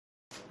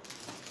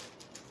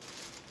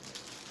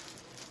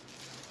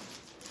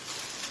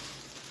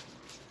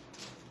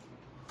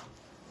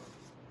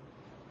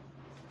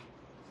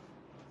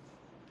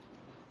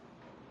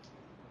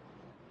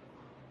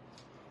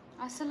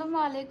আসসালামু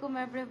আলাইকুম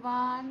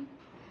এভরিওয়ান।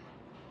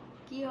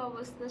 কি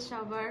অবস্থা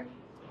সবার?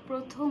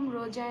 প্রথম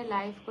রোজায়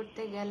লাইভ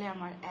করতে গেলে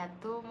আমার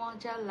এত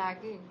মজা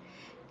লাগে।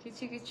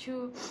 কিছু কিছু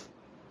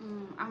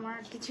আমার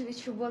কিছু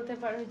কিছু বলতে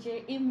পারো যে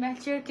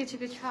ইম্যাচিওর কিছু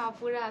কিছু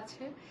আপুরা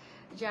আছে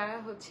যারা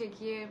হচ্ছে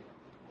গিয়ে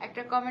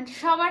একটা কমেন্ট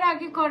সবার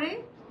আগে করে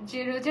যে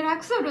রোজা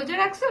রাখছো, রোজা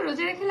রাখছো,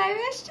 রোজা রেখে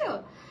লাইভে আসছো।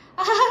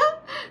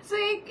 সো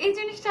এই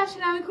জিনিসটা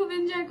আসলে আমি খুব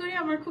এনজয় করি,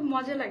 আমার খুব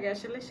মজা লাগে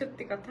আসলে,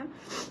 সত্যি কথা।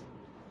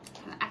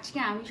 আজকে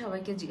আমি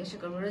সবাইকে জিজ্ঞাসা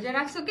করবো রোজা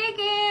রাখছো কে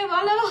কে,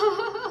 বলো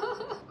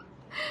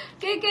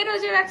কে কে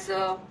রোজা রাখছো,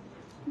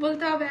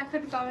 বলতে হবে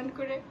এখন কমেন্ট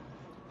করে।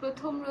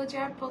 প্রথম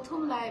রোজার প্রথম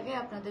লাইভে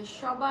আপনাদের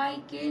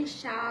সবাইকে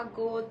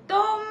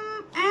স্বাগতম।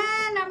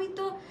 এন্ড আমি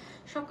তো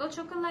সকাল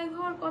সকাল লাইভ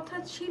হওয়ার কথা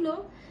ছিল,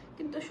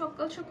 কিন্তু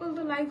সকাল সকাল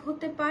তো লাইভ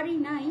হতে পারি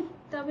নাই,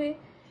 তবে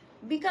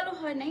বিকালও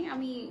হয় নাই,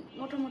 আমি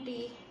মোটামুটি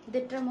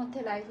 1:30টার মধ্যে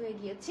লাইভ হয়ে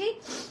গিয়েছি।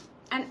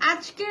 এন্ড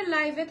আজকের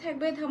লাইভে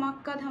থাকবে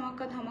ধামাক্কা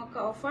ধামাক্কা ধামাক্কা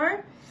অফার,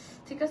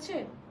 ঠিক আছে?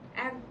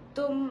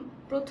 একদম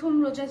প্রথম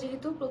রোজা,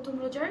 যেহেতু প্রথম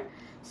রোজার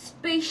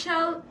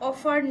স্পেশাল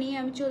অফার নিয়ে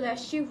আমি চলে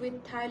আসছি উইথ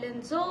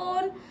থাইল্যান্ড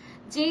জোন।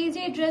 যেই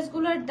যে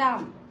ড্রেসগুলোর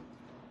দাম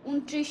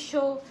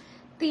 2900,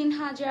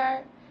 3000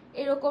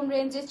 এরকম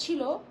রেঞ্জে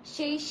ছিল,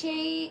 সেই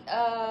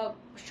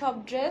সব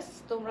ড্রেস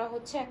তোমরা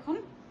হচ্ছে এখন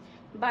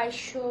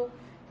 2200,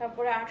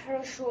 তারপরে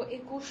 1800,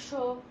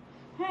 2100,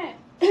 হ্যাঁ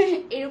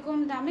এরকম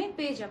দামে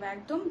পেয়ে যাবে,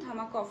 একদম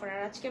ধামাকা অফার।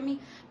 আর আজকে আমি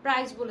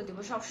প্রাইস বলে দিব।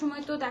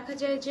 সবসময় তো দেখা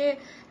যায় যে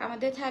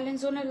আমাদের থাইল্যান্ড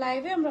জোনের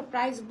লাইভে আমরা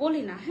প্রাইস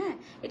বলি না। হ্যাঁ,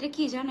 এটা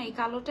কি জানো, এই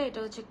কালোটা, এটা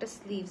হচ্ছে একটা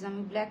স্লিভস।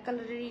 আমি ব্ল্যাক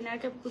কালারের ইনার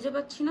ক্যাপ খুঁজে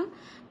পাচ্ছি না,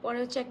 পরে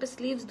হচ্ছে একটা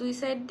স্লিভস দুই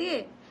সাইড দিয়ে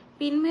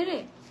পিন মেরে,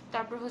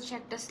 তারপর হচ্ছে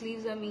একটা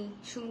স্লিভস আমি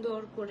সুন্দর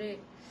করে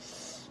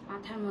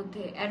মাথার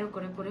মধ্যে অ্যারো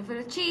করে পরে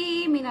ফেলেছি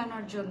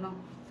মিলানোর জন্য।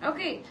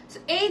 ওকে,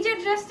 এই যে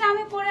ড্রেসটা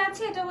আমি পরে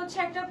আছি এটা হচ্ছে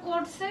একটা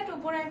কোট সেট,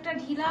 উপরে একটা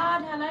ঢিলা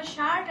ঢালা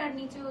শার্ট আর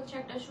নিচে হচ্ছে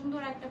একটা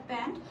সুন্দর একটা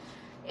প্যান্ট।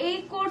 এই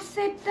কোট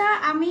সেটটা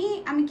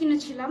আমি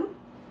কিনেছিলাম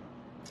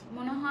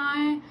মনে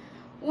হয়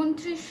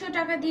 2900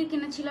 টাকা দিয়ে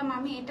কিনেছিলাম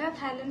আমি এটা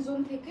থাইল্যান্ড জোন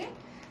থেকে।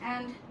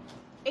 এন্ড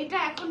এটা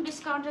এখন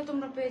ডিসকাউন্টে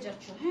তোমরা পেয়ে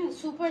যাচ্ছ, হ্যাঁ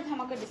সুপার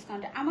ধামাকা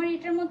ডিসকাউন্টে। আমার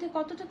এটার মধ্যে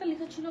কত টাকা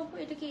লেখা ছিল আপু?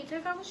 এটা কি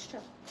এটার কাগজটা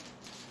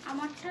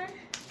আমারটার?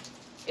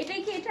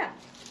 এটাই কি এটা?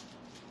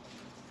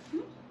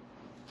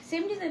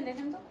 সেম ডিজাইন,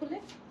 দেখেন তো খুলে,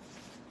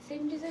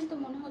 সেম ডিজাইন তো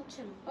মনে হচ্ছে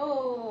না। ও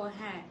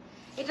হ্যাঁ,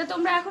 এটা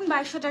তোমরা এখন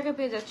 2200 টাকা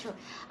পেয়ে যাচ্ছ।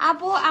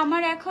 আপু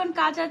আমার এখন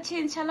কাজ আছে,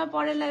 ইনশাল্লাহ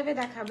পরের লাইভে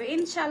দেখাবে,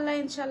 ইনশাল্লাহ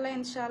ইনশাল্লাহ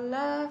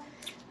ইনশাল্লাহ।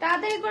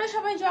 তাড়াতাড়ি করে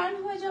সবাই জয়েন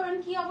হয়ে যাবেন।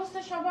 কি অবস্থা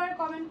সবার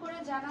কমেন্ট করে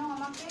জানাও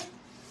আমাকে।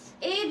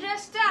 এই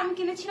ড্রেসটা আমি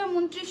কিনেছিলাম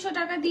 2900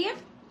 টাকা দিয়ে,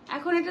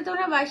 এখন এটা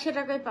তোমরা 2200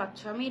 টাকায় পাচ্ছ।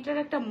 আমি এটার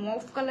একটা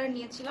মভ কালার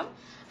নিয়েছিলাম,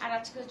 আর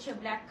আজকে হচ্ছে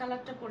ব্ল্যাক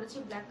কালারটা পরেছি।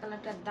 ব্ল্যাক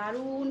কালারটা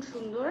দারুণ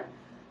সুন্দর।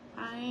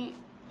 আমি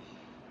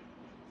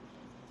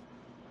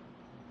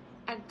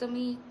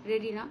একদমই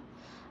রেডি না।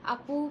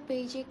 আপু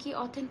পেজে কি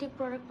অথেন্টিক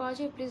প্রোডাক্ট পাওয়া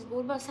যায় প্লিজ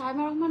বলবা?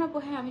 সাইমা রহমান আপু,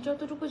 হ্যাঁ আমি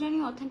যতটুকু জানি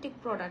অথেন্টিক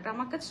প্রোডাক্ট,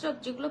 আমার কাছে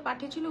যেগুলো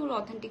পাঠিয়েছিল ওগুলো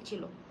অথেন্টিক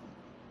ছিল।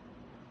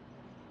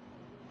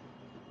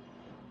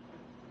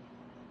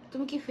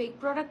 তুমি কি ফেক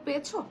প্রোডাক্ট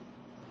পেয়েছো?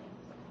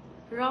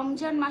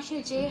 রমজান মাসে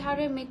যে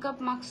হারে মেকআপ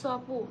মাখছো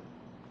আপু,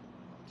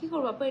 কি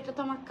করবো আপু, এটা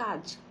তো আমার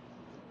কাজ।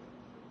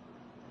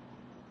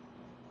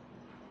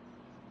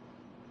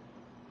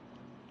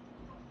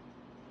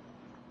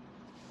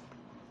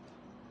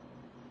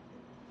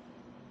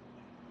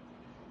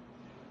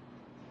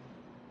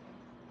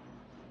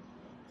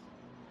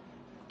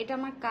 এটা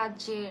আমার কাজ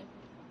যে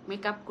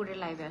মেকআপ করে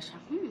লাইভে আসা।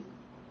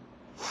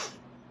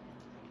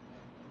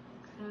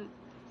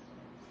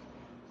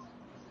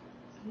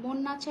 মন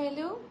না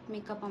চাইলেও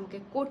মেকআপ আমাকে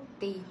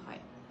করতেই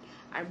হয়।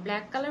 আর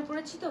ব্ল্যাক কালার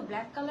পরেছি তো,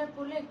 ব্ল্যাক কালার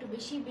পরলে একটু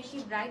বেশি বেশি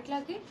ব্রাইট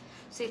লাগে,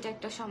 সেটা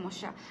একটা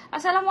সমস্যা।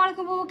 আসসালামু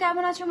আলাইকুম বাবু,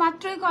 কেমন আছো?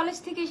 মাত্রই কলেজ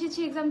থেকে এসেছি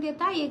এক্সাম দিয়ে।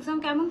 তাই এক্সাম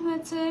কেমন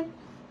হয়েছে?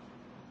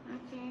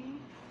 ওকে,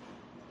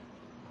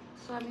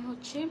 সো আমি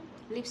হচ্ছে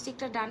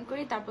লিপস্টিকটা ডান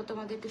করি, তারপর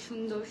তোমাদেরকে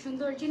সুন্দর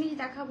সুন্দর জিনিস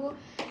দেখাবো,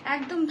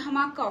 একদম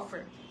ধামাকা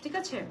অফার, ঠিক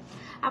আছে?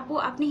 আপু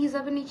আপনি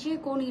হিজাবের নিচে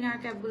কোন ইনার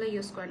ক্যাপগুলো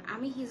ইউজ করেন?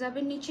 আমি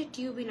হিজাবের নিচে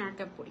টিউব ইনার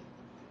ক্যাপ পরি।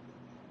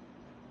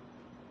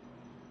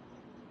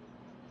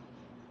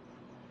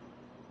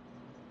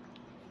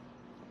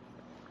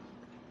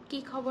 কি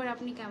খবর,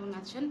 আপনি কেমন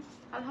আছেন?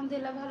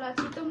 আলহামদুলিল্লাহ ভালো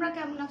আছি, তোমরা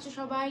কেমন আছো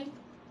সবাই?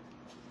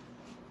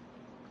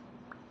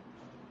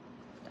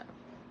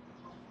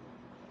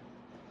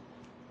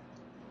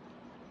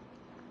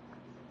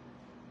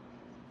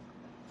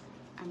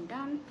 I'm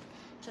done.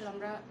 চলো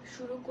আমরা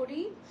শুরু করি,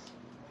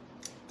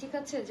 ঠিক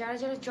আছে? যারা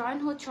যারা জয়েন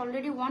হচ্ছে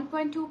already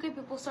 1.2k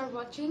people's are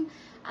watching.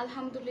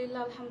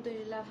 আলহামদুলিল্লাহ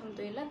আলহামদুলিল্লাহ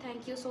আলহামদুলিল্লাহ,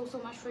 thank you so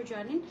much for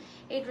joining.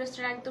 এই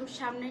ড্রেসটার একদম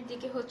সামনের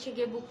দিকে হচ্ছে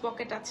গিয়ে বুক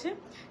পকেট আছে,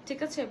 ঠিক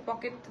আছে?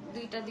 পকেট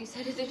দুই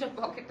সাইডে দুইটা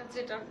পকেট আছে,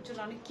 এটার জন্য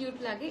অনেক কিউট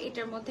লাগে।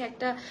 এটার মধ্যে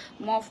একটা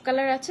মভ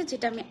কালার আছে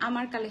যেটা আমি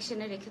আমার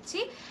কালেকশনে রেখেছি,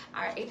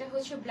 আর এটা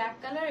হচ্ছে ব্ল্যাক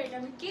কালার। এটা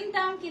আমি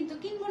কিনতাম কিন্তু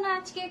কিনবো না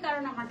আজকে,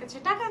 কারণ আমার কাছে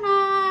টাকা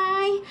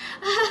নাই।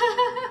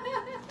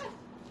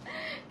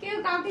 কেউ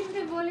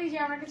শপিংতে বলি যে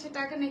আমার কাছে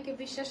টাকা নেই, কেউ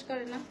বিশ্বাস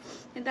করে না,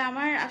 কিন্তু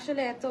আমার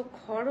আসলে এত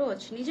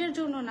খরচ নিজের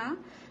জন্য না,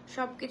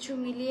 সবকিছু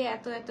মিলিয়ে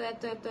এত এত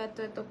এত এত এত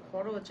এত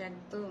খরচ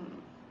একদম।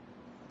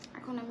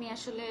 এখন আমি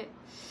আসলে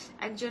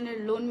একজনের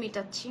লোন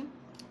মেটাচ্ছি,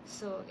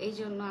 সো এই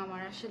জন্য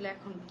আমার আসলে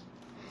এখন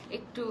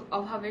একটু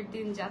অভাবের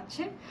দিন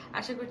যাচ্ছে।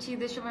 আশা করছি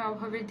ঈদের সময়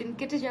অভাবের দিন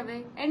কেটে যাবে।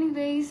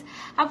 এনিওয়েজ,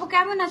 আপু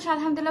কেমন আছো?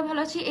 আলহামদুলিল্লাহ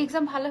ভালো আছি।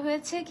 এক্সাম ভালো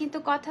হয়েছে, কিন্তু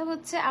কথা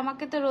হচ্ছে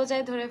আমাকে তো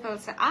রোজায় ধরে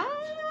ফেলছে।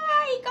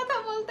 এই কথা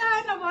বলতে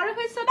হয় না, বড়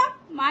হয়েছে না,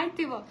 মার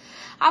দিব।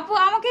 আপু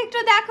আমাকে একটু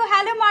দেখো।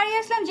 হ্যালো মারিয়া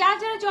ইসলাম, যারা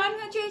যারা জয়েন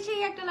হয়েছে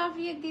সেই একটা লাভ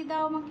রিয়েক্ট দিয়ে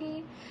দাও আমাকে।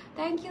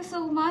 থ্যাংক ইউ সো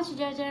মাচ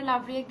যারা যারা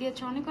লাভ রিয়েক্ট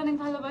দিয়েছো, অনেক অনেক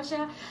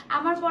ভালোবাসা।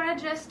 আমার পরা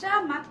ড্রেসটা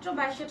মাত্র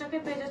 2200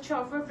 টাকায় পেয়ে যাচ্ছে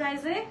অফার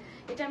প্রাইসে।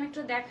 এটা আমি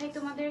একটু দেখাই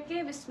তোমাদেরকে।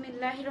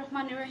 বিসমিল্লাহির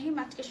রহমানির রহিম।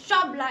 আজকে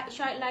সব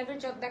লাইভের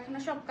দেখানো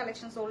সব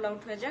কালেকশন সোল্ড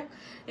আউট হয়ে যাক,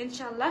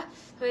 ইনশাল্লাহ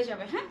হয়ে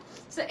যাবে। হ্যাঁ,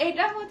 সো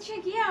এটা হচ্ছে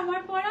গিয়ে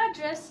আমার পরা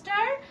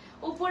ড্রেসটার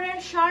উপরের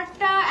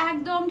শার্টটা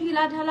একদম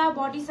ঢিলা ঢালা,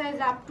 বডি সাইজ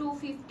আপ টু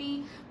 50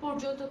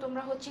 পর্যন্ত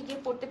তোমরা হচ্ছে গিয়ে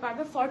পড়তে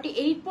পারবে।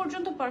 48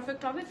 পর্যন্ত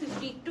পারফেক্ট হবে,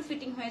 50 একটু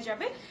ফিটিং হয়ে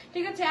যাবে,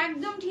 ঠিক আছে।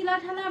 একদম ঢিলা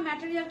ঢালা,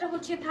 ম্যাটেরিয়ালটা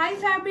হচ্ছে থাই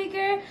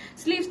ফ্যাব্রিকের,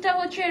 স্লিভসটা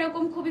হচ্ছে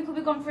এরকম খুবই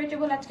খুবই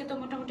কমফোর্টেবল। আজকে তো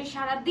মোটামুটি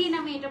সারাদিন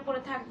আমি এটা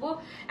পরে থাকবো,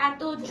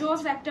 এত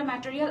জোস একটা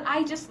ম্যাটেরিয়াল, আই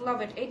জাস্ট লাভ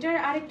ইট। এটার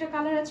আরেকটা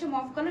কালার আছে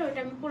মফ কালার,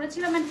 ওইটা আমি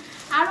পরেছিলাম।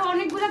 আরো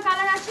অনেকগুলো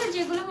কালার আছে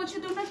যেগুলো হচ্ছে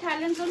তোমরা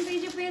থাইল্যান্ড জোন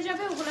পেজে পেয়ে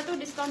যাবে, ওগুলোতেও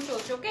ডিসকাউন্ট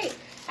চলছে। ওকে,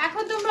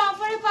 এখন তোমরা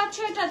অফারে পাচ্ছ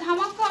এটা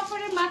ধামাকা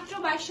অফারে মাত্র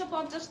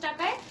 2250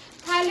 টাকায়।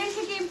 থাইল্যান্ড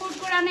থেকে ইম্পোর্ট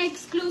করে আনা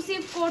এক্সক্লুসিভ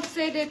কোড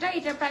সেট এটা।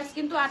 এটার প্রাইস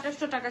কিন্তু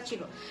 2800 টাকা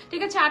ছিল,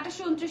 ঠিক আছে,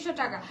 2800-2900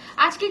 টাকা।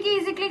 আজকে কি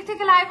ইজি ক্লিক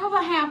থেকে লাইভ হবে?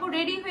 হ্যাঁ আপু,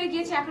 রেডি হয়ে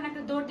গিয়েছে, এখন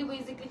একটা দৌড় দিব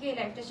ইজি ক্লিকে এই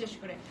লাইভটা শেষ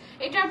করে।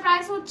 এটার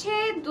প্রাইস হচ্ছে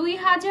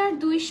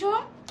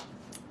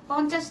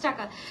 2250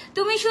 টাকা।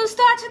 তুমি সুস্থ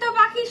আছো তো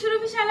বাকি?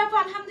 সুরভি শালাপু,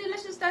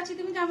 আলহামদুলিল্লাহ সুস্থ আছি।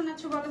 তুমি কেমন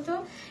আছো বলো তো?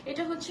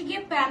 এটা হচ্ছে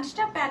গিয়ে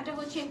প্যান্টটা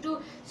হচ্ছে একটু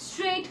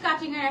স্ট্রেট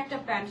কাটিং এর একটা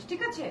প্যান্ট,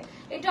 ঠিক আছে।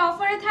 এটা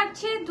অফারে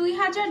থাকছে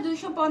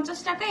 2250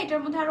 টাকা।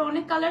 এটার মধ্যে আরো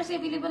অনেক কালার্স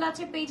अवेलेबल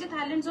আছে পেজে,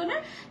 থাইল্যান্ড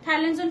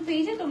জোন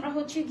পেজে তোমরা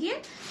হচ্ছে গিয়ে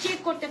চেক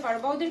করতে পারো,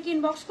 বা ওদেরকে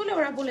ইনবক্স করলে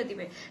ওরা বলে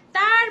দিবে।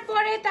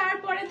 তারপরে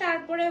তারপরে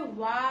তারপরে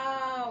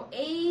ওয়াও,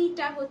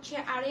 এইটা হচ্ছে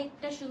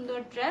আরেকটা সুন্দর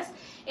ড্রেস।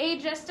 এই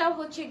ড্রেসটাও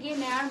হচ্ছে গিয়ে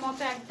নেয়ার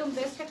মতো একদম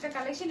বেস্ট একটা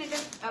কালেকশন। এটা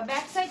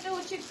ব্যাক সাইডটা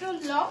হচ্ছে একটু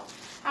লং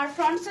আর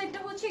ফ্রন্ট সাইডটা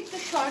হচ্ছে একটু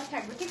শর্ট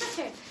থাকবে, ঠিক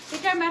আছে।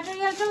 এটার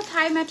ম্যাটেরিয়ালটাও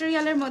থাই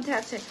ম্যাটেরিয়ালের মধ্যে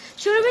আছে।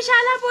 সুরভি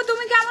শালাপু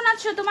তুমি কেমন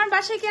আছো? তোমার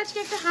বাসায় কি আজকে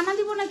একটা হানা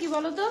দিব নাকি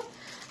বলো তো?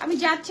 আমি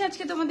যাচ্ছি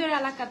আজকে তোমাদের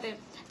এলাকাতে।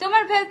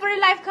 তোমার ভেলপুরি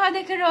লাইভ খাওয়া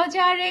দেখে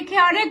রোজা রেখে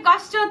অনেক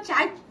কষ্ট হচ্ছে।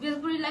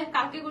 ভেলপুরি লাইভ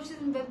কালকে করছি,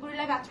 তুমি ভেলপুরি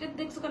লাইভ আজকে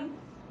দেখছো কেন?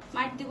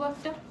 মার দিব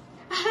একটা।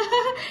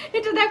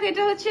 এটা দেখো,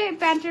 এটা হচ্ছে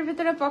প্যান্টের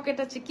ভিতরে পকেট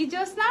আছে, কি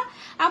জোস না?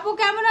 আপু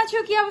কেমন আছো?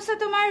 কি অবস্থা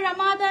তোমার?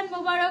 রমাদান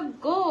মোবারক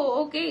গো।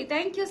 ওকে,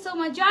 thank you so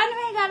much, join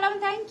হয়ে গেলাম।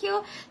 Thank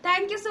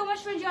you so much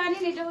for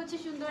joining. এটা হচ্ছে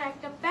সুন্দর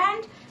একটা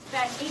প্যান্ট।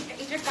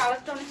 এটার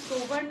কালারটা অনেক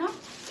সোবার না?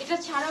 এটা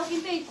ছাড়াও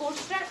কিন্তু এই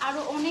কোর্সটার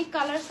আরো অনেক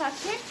কালার্স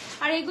আছে।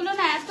 আর এগুলো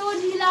না এত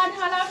ঢিলা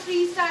ঢালা, ফ্রি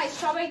সাইজ,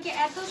 সবাইকে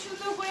এত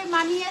সুন্দর করে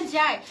মানিয়ে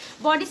যায়।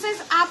 বডি সাইজ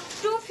আপ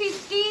টু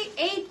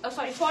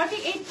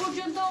 48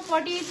 পর্যন্ত,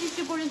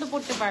 48-50 পর্যন্ত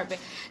পড়তে পারবে।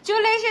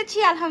 চলে এসেছি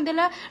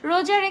আলহামদুলিল্লাহ।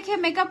 রোজা রেখে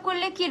মেকআপ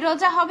করলে কি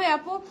রোজা হবে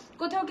আপু?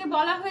 কোথাও কি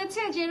বলা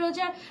হয়েছে যে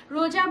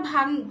রোজা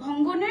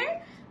ভঙ্গনের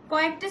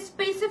কয়েকটা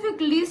স্পেসিফিক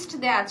লিস্ট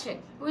দেয়া আছে?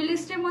 ওই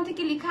লিস্টের মধ্যে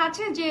কি লেখা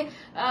আছে যে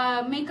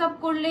মেকআপ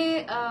করলে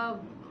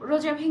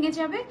রোজা ভেঙে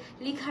যাবে?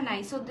 লেখা নাই।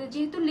 সো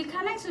যেহেতু লেখা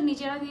নাই, সো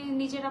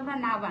নিজেরা আমরা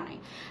না বানাই।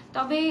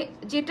 তবে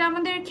যেটা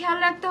আমাদের খেয়াল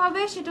রাখতে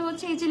হবে সেটা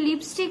হচ্ছে এই যে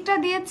লিপস্টিকটা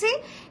দিয়েছি,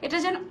 এটা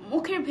যেন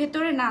মুখের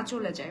ভেতরে না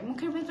চলে যায়।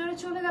 মুখের ভেতরে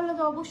চলে গেলে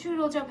তো অবশ্যই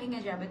রোজা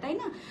ভেঙে যাবে, তাই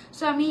না?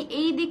 সো আমি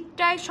এই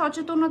দিকটায়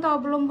সচেতনতা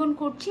অবলম্বন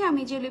করছি।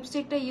 আমি যে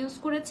লিপস্টিকটা ইউজ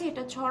করেছি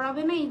এটা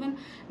ছড়াবে না, ইভেন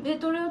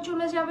ভেতরেও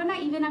চলে যাবে না।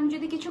 ইভেন আমি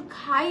যদি কিছু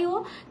খাইও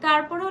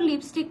তারপরেও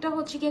লিপস্টিকটা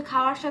হচ্ছে গিয়ে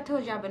খাওয়ার সাথেও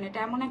যাবে না। এটা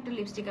এমন একটা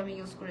লিপস্টিক আমি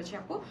ইউজ করেছি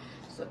আপু।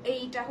 সো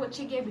এইটা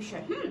হচ্ছে গিয়ে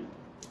বিষয়।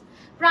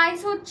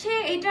 প্রাইস হচ্ছে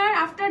এটার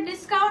আফটার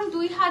ডিসকাউন্ট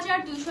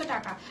 2200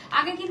 টাকা।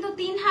 আগে কিন্তু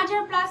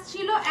 3000 প্লাস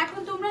ছিল,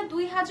 এখন তোমরা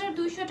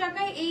 2200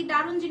 টাকায় এই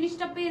দারুণ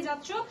জিনিসটা পেয়ে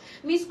যাচ্ছ।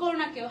 মিস করো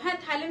না কেউ। হ্যাঁ,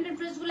 থাইল্যান্ডের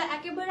ড্রেসগুলো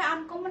একেবারে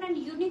আনকমন এন্ড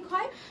ইউনিক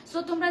হয়। সো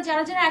তোমরা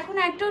যারা যারা এখন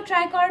একটাও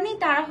ট্রাই করনি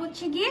তারা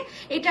হচ্ছে গিয়ে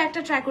এটা একটা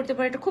ট্রাই করতে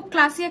পারো। এটা খুব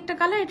ক্লাসি একটা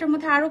কালার। এটার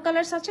মধ্যে আরো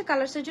কালার্স আছে।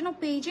 কালার্সের জন্য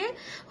পেজে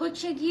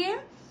হচ্ছে গিয়ে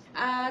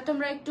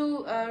তোমরা একটু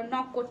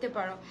নক করতে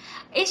পারো।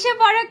 এসে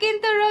পড়ো,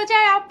 কিন্তু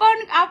রোজায়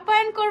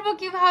আপ্যায়ন করব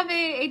কিভাবে?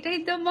 এটাই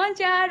তো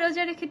মজা।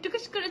 রোজা রেখে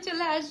টুকুস করে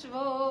চলে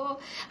আসবো,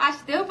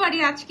 আসতেও পারি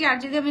আজকে, আর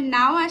যদি আমি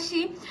নাও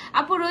আসি।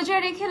 আপু রোজা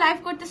রেখে লাইভ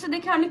করতেছে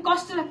দেখে অনেক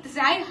কষ্ট লাগতেছে।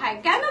 আই হাই,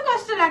 কেন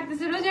কষ্ট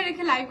লাগতেছে? রোজা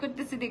রেখে লাইভ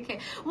করতেছে দেখে।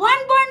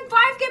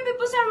 1.5K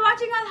people's are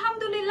watching.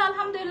 আলহামদুলিল্লাহ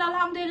আলহামদুলিল্লাহ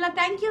আলহামদুলিল্লাহ,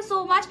 thank you so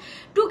much.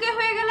 2K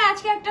হয়ে গেলে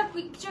আজকে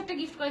কিছু একটা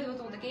গিফট করে দেবো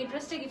তোমাদেরকে। এই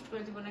ড্রেসটা গিফট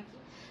করে দেবো নাকি?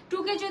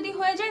 2K যদি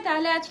হয়ে যায়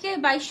তাহলে আজকে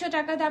 2200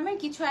 টাকা দামের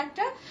কিছু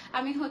একটা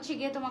আমি হচ্ছে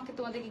গিয়ে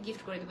তোমাদেরকে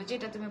গিফট করে দেবো,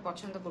 যেটা তুমি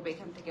পছন্দ করবে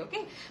এখান থেকে। ওকে,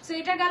 সো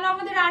এটা গেল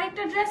আমাদের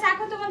আরেকটা ড্রেস।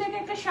 এখন তোমাদেরকে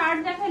একটা শার্ট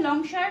দেখাই, লং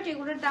শার্ট।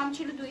 এগুলোর দাম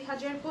ছিল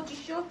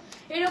 2500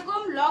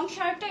 এরকম। লং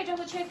শার্টটা এটা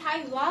হচ্ছে থাই,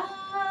 ওয়াও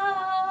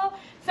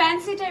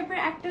ফ্যান্সি টাইপের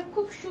একটা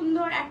খুব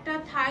সুন্দর একটা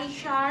থাই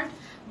শার্ট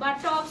বা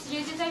টপস, যে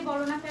যেটাই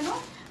বলো না কেন।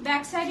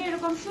 ব্যাক সাইডে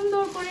এরকম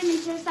সুন্দর করে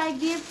নিচের সাইড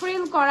দিয়ে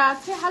ফ্রিল করা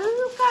আছে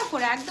হালকা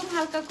করে, একদম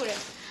হালকা করে।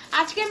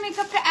 আজকের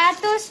মেকআপটা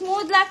এত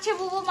স্মুথ লাগছে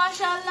বুবু,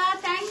 মাশাআল্লাহ,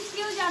 থ্যাংক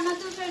ইউ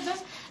জান্নাতুল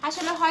ফেরদৌস।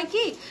 আসলে হয়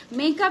কি,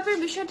 মেকআপের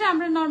বিষয়টা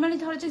আমরা নর্মালি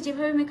ধরো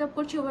যেভাবে মেকআপ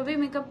করছি ওভাবেই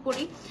মেকআপ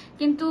করি,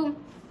 কিন্তু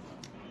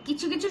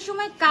কিছু কিছু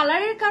সময়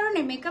কালারের কারণে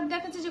মেকআপ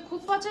দেখা যায় যে খুব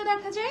পচা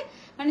দেখা যায়,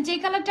 মানে যে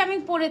কালারটা আমি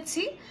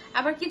পরেছি।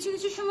 আবার কিছু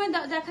কিছু সময়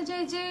দেখা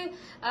যায় যে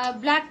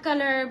ব্ল্যাক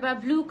কালার বা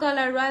blue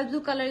colour, royal blue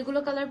colour, এগুলো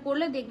কালার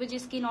পরলে দেখবে যে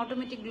স্কিন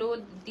অটোমেটিক গ্লো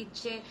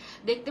দিচ্ছে,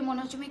 দেখতে মনে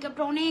হচ্ছে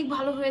মেকআপটা অনেক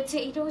ভালো হয়েছে।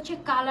 এটা হচ্ছে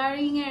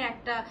কালারিং এর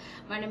একটা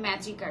মানে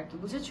ম্যাজিক আর কি,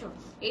 বুঝেছো?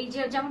 এই যে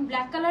যেমন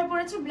ব্ল্যাক কালার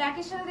পরেছি,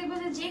 ব্ল্যাকের সাথে দেখবে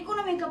যে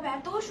কোনো মেকআপ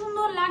এত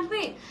সুন্দর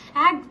লাগবে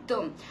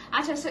একদম।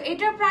 আচ্ছা, সো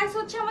এটার প্রাইস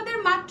হচ্ছে আমাদের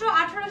মাত্র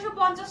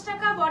 1850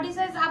 টাকা। বডি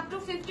সাইজ আপ টু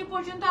 50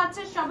 পর্যন্ত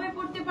আছে, সবাই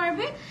পড়তে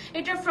পারবে।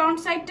 এটার ফ্রন্ট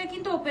সাইডটা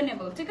কিন্তু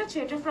ওপেনেবল, ঠিক আছে?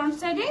 এটা ফ্রন্ট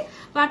সাইডে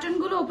বাটন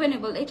গুলো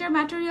ওপেনেবল। এটার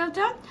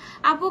ম্যাটেরিয়ালটা,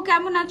 আপু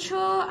কেমন আছো?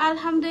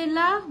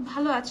 আলহামদুলিল্লাহ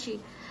ভালো আছি।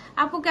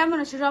 আপু কেমন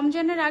আছো?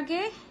 রমজানের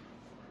আগে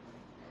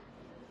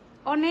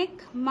অনেক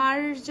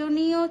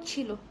মার্জনীয়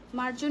ছিল।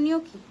 মার্জনীয়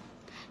কি?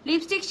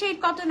 লিপস্টিক শেড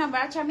কত নাম্বার?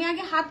 আচ্ছা, আমি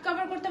আগে হাত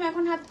কভার করতাম,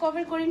 এখন হাত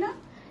কভার করি না।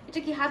 এটা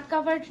কি হাত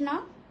কভার না?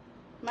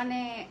 মানে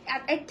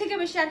এর থেকে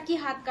বেশি আর কি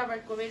হাত কভার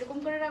করবো? এরকম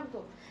করে রাখবো,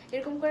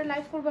 এরকম করে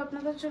লাইভ করবো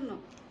আপনাদের জন্য?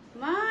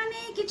 মানে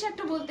কিছু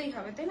একটা বলতেই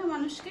হবে, তাই না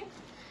মানুষকে?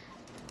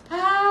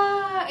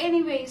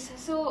 এনিওয়েজ,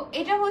 সো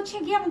এটা হচ্ছে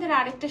গিয়ে আমাদের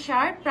আরেকটা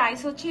শার্ট। প্রাইস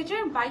হচ্ছে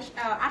এটার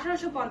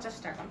 1850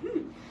 টাকা।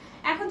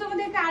 এখন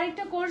তোমাদেরকে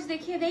আরেকটা কোর্স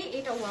দেখিয়ে দেই।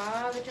 এটা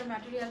ওয়াও, এটার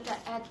ম্যাটেরিয়ালটা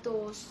এত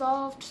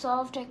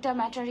সফট একটা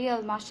ম্যাটেরিয়াল,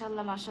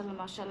 মাশাআল্লাহ মাশাআল্লাহ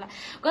মাশাআল্লাহ।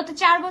 গত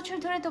 4 বছর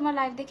ধরে তোমার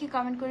লাইভ দেখি,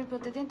 কমেন্ট করি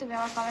প্রতিদিন, তুমি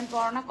আমার কমেন্ট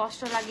পড়ো না,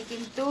 কষ্ট লাগে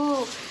কিন্তু।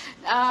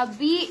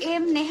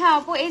 BM নেহা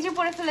আপু, এই যে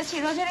পড়ে ফেলেছি।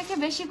 রোজা রেখে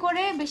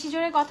বেশি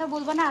জোরে কথা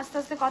বলবা না, আস্তে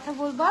আস্তে কথা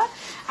বলবা,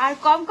 আর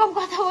কম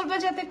কথা বলবা,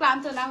 যাতে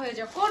ক্লান্ত না হয়ে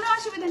যাও। কোনো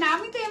অসুবিধা নেই,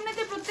 আমি তো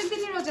এমনিতে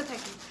প্রত্যেকদিনই রোজা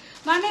থাকি।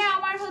 মানে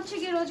আমার হচ্ছে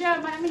কি রোজা,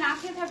 মানে আমি না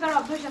খেয়ে থাকার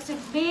অভ্যাস আছে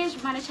বেশ,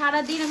 মানে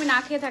সারাদিন আমি না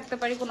খেয়ে থাকতে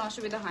পারি, কোনো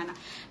অসুবিধা হয় না।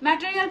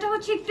 ম্যাটেরিয়ালটা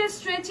হচ্ছে একটু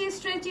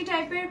স্ট্রেচি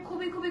টাইপের,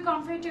 খুবই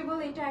কমফোর্টেবল।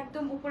 এটা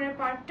একদম উপরের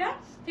পার্টটা,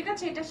 ঠিক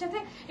আছে? এটার সাথে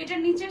এটার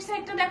নিচের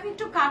সাইডটা দেখো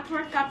একটু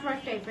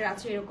কাটওয়ার্ক টাইপের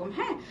আছে এরকম।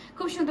 হ্যাঁ,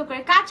 খুব সুন্দর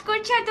করে কাজ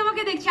করছে আর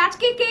তোমাকে দেখছি।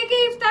 আজকে কে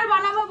ইফতার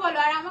বানাবো বলো,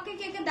 আর আমাকে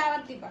কে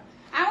দাওয়াত দিবা?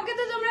 আমাকে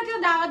তো তোমরা কেউ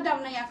দাওয়াত দাও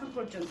নাই এখন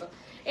পর্যন্ত।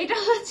 এটা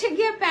হচ্ছে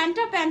গিয়ে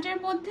প্যান্টের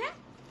মধ্যে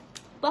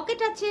পকেট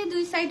আছে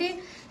দুই সাইডে,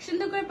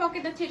 সুন্দর করে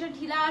পকেট আছে। এটা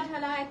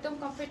ঢালা একদম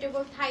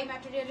কমফোর্টেবল থাই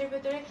ম্যাটেরিয়ালের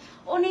ভেতরে,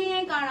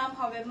 অনেক আরাম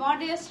হবে।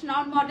 মডেস্ট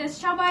নন মডেস্ট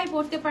সবাই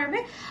পড়তে পারবে।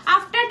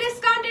 আফটার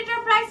ডিসকাউন্ট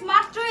এটার প্রাইস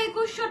মাত্র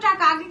 2100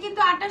 টাকা। আগে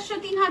কিন্তু 2800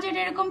 3000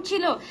 এরকম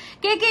ছিল।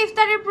 কে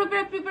ইফতারের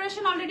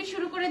প্রিপারেশন অলরেডি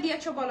শুরু করে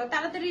দিয়েছো বলো?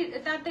 তাড়াতাড়ি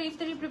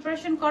ইফতারি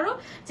প্রিপারেশন করো,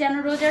 যেন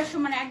রোজার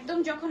সময় একদম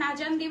যখন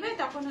আজান দিবে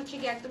তখন হচ্ছে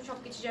গিয়ে একদম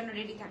সবকিছু যেন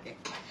রেডি থাকে।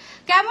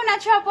 কেমন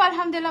আছো আপু?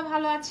 আলহামদুলিল্লাহ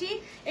ভালো আছি।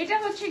 এটা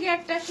হচ্ছে গিয়ে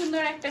একটা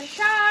সুন্দর একটা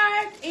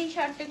শার্ট। এই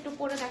শার্টটা একটু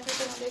পরে দেখাই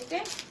তোমাদেরকে।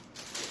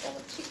 এটা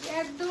হচ্ছে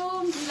একদম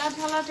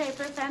ঢালা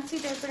টাইপের, ফ্যান্সি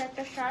টাইপের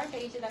একটা শার্ট।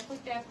 এই যে দেখো,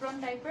 একটা অ্যাপ্রন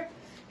টাইপের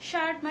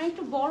শার্ট, মানে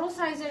একটু বড়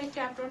সাইজের একটা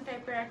অ্যাপ্রন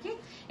টাইপের আর কি।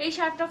 এই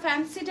শার্টটা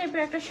ফ্যান্সি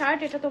টাইপের একটা শার্ট।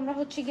 এটা তোমরা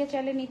হচ্ছে গিয়ে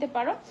চাইলে নিতে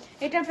পারো।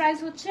 এটার প্রাইস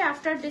হচ্ছে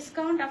আফটার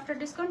ডিসকাউন্ট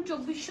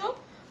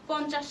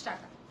 2450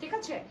 টাকা, ঠিক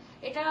আছে?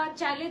 এটা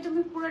চাইলে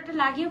তুমি পুরোটা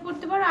লাগিয়ে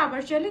পড়তে পারো,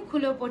 আবার চাইলে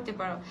খুলেও পড়তে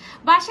পারো।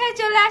 বাসায়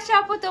চলে আসো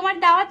আপু, তোমার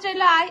দাওয়াত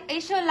চলে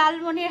এসো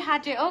লালমনির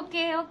হাটে।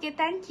 Okay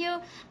thank you.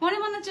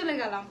 মনে চলে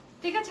গেলাম,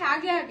 ঠিক আছে?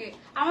 আগে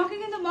আমাকে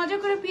কিন্তু মজা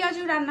করে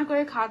পেঁয়াজু রান্না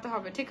করে খাওয়াতে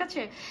হবে, ঠিক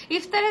আছে?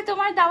 ইফতারে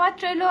তোমার দাওয়াত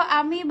রইলো,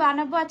 আমি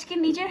বানাবো আজকে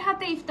নিজের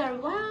হাতে ইফতার।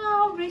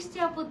 ওয়াও বৃষ্টি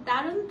আপু,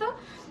 দারুণ তো।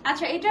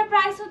 আচ্ছা, এটার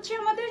প্রাইস হচ্ছে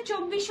আমাদের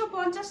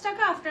 2450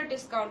 টাকা আফটার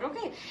ডিসকাউন্ট।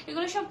 ওকে,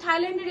 এগুলো সব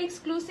থাইল্যান্ডের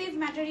exclusive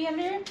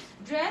ম্যাটেরিয়ালের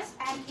dress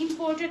and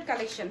imported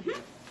collection.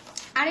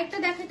 আরেকটা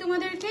দেখে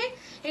তোমাদেরকে।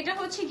 এটা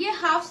হচ্ছে গিয়ে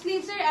হাফ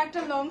স্লিভস এর একটা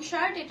লং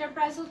শার্ট। এটার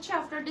প্রাইস হচ্ছে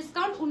আফটার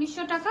ডিসকাউন্ট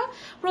 1900 টাকা।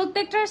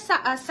 প্রত্যেকটার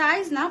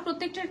সাইজ না,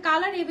 প্রত্যেকটার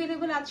কালার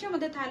এভেলেবল আছে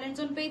আমাদের থাইল্যান্ড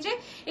জোন পেজে।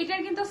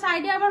 এটার কিন্তু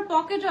সাইডে আবার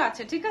পকেটও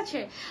আছে, ঠিক আছে?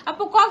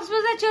 আপু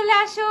কক্সবাজার চলে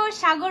আসো,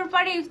 সাগর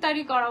পাড়ে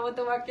ইফতারি করাবো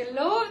তোমাকে।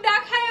 লোভ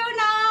দেখায়ও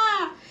না।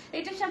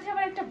 এটার সাথে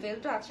আবার একটা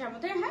বেল্টও আছে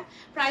আমাদের। হ্যাঁ,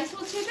 প্রাইস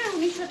হচ্ছে এটা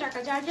 1900 টাকা।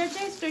 যার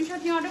চাই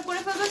স্ক্রিনশট নিয়ে অর্ডার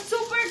করে ফেলবো।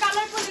 সুপার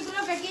কালারফুল, এগুলো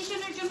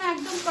ভ্যাকেশনের জন্য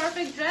একদম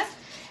পারফেক্ট ড্রেস।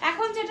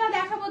 এখন যেটা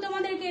দেখাবো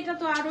তোমাদেরকে, এটা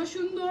তো আরো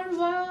সুন্দর।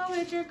 ওয়াও,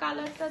 এটার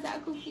কালারটা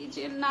দেখো কি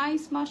যে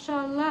নাইস,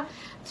 মাশাআল্লাহ,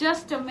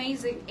 জাস্ট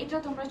অ্যামেজিং। এটা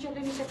তোমরা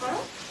চলে নিতে পারো।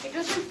 এটা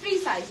হচ্ছে ফ্রি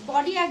সাইজ,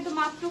 বডি একদম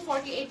মাত্র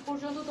 48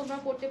 পর্যন্ত তোমরা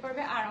করতে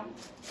পারবে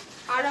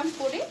আরাম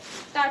করে।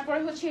 তারপরে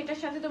হচ্ছে এটার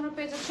সাথে তোমরা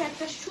পেয়ে যাচ্ছে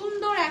একটা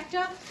সুন্দর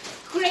একটা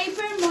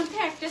ক্রেপের মধ্যে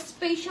একটা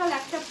স্পেশাল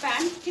একটা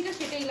প্যান্ট, ঠিক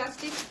আছে? এটা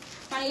ইলাস্টিক,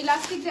 মানে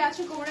ইলাস্টিক যে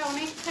আছে কোমরে,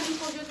 অনেকখানি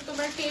পর্যন্ত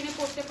তোমরা টেনে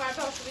পড়তে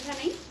পারবে, অসুবিধা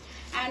নেই।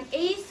 এন্ড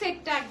এই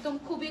সেটটা একদম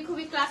খুবই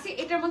খুবই ক্লাসি।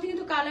 এটার মধ্যে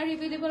কিন্তু কালার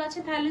अवेलेबल আছে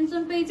থাইল্যান্ড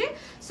জোন পেজে।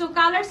 সো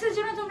কালারস এর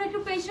জন্য তোমরা একটু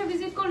পেজটা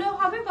ভিজিট করলেও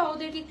হবে বা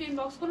ওদেরকে একটু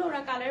ইনবক্স করলে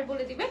ওরা কালার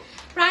বলে দিবে।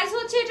 প্রাইস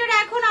হচ্ছে এটার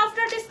এখন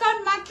আফটার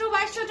ডিসকাউন্ট মাত্র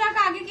 2200 টাকা।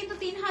 আগে কিন্তু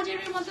 3000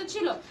 এর মতো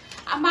ছিল,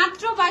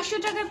 মাত্র 2200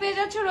 টাকা পেয়ে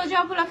যাচ্ছ। রোজা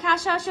উপলক্ষে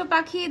আসো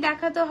পাখি,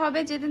 দেখা তো হবে।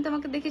 যেদিন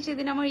তোমাকে দেখি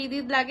সেদিন আমার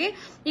ঈদ লাগে,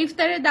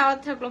 ইফতারের দাওয়াত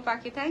থাকলো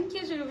পাখি। Thank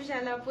you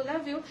সুরভিশালা,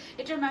 love you.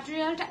 এটার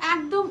ম্যাটেরিয়ালটা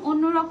একদম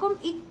অন্যরকম,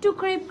 একটু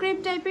ক্রেপ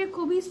টাইপের,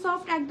 খুবই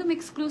সফট, একদম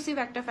এক্সক্লুসিভ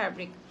একটা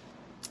ফ্যাব্রিক।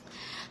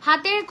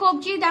 হাতের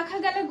কবজি দেখা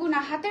গেলে গুনা,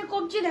 হাতের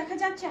কবজি দেখা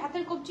যাচ্ছে,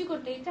 হাতের কবজি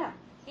করতে এটা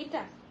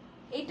এটা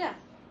এটা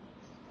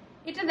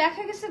এটা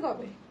দেখা গেছে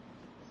কবে?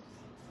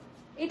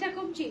 এটা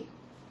কবজি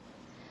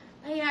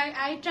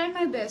আই ট্রাই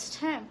মাই বেস্ট।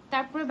 হ্যাঁ,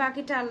 তারপরে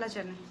বাকিটা আল্লাহ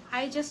জানে।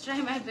 I just try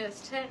my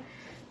best. হ্যাঁ,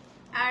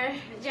 আর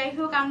যাই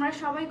হোক আমরা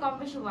সবাই কম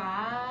বেশি,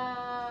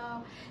 ওয়াও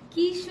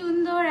কি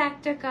সুন্দর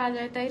একটা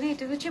কালার, তাই না?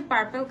 এটা হচ্ছে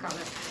purple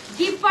colour,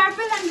 deep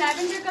purple and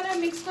lavender colour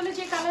mix করলে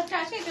যে কালারটা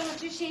আসে এটা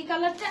হচ্ছে সেই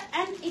কালারটা।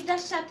 এন্ড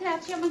এটার সাথে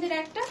আছে আমাদের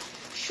একটা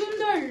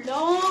সুন্দর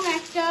লং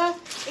একটা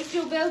একটু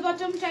বেল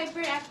বটম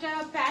টাইপের একটা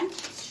প্যান্ট,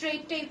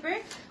 স্ট্রেট টাইপের,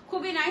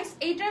 খুবই নাইস।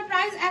 এটার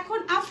প্রাইস এখন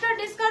আফটার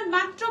ডিসকাউন্ট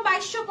মাত্র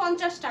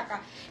 2250 টাকা।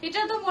 এটা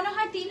তো মনে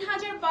হয়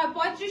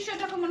 3500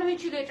 টাকা মনে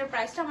হয়েছিল এটার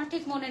প্রাইসটা, আমার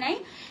ঠিক মনে নাই।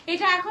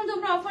 এটা এখন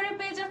তোমরা অফারে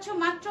পেয়ে যাচ্ছ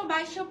মাত্র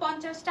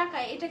 2250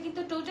 টাকায়। এটা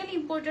কিন্তু totally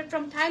imported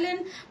from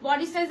Thailand.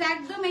 Body size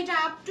একদম এটা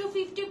আপ টু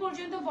 50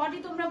 পর্যন্ত বডি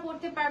তোমরা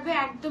পড়তে পারবে।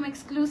 একদম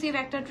এক্সক্লুসিভ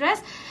একটা ড্রেস।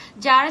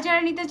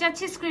 যারা নিতে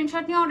চাচ্ছি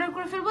স্ক্রিনশট নিয়ে অর্ডার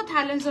করে ফেলবো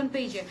থাইল্যান্ড জোন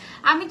পেজে।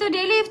 আমি তো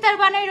ডেইলি ইফতার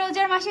বানাই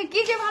রোজার মাসে,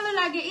 কি যে ভালো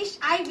লাগে। ইস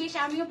আই উইশ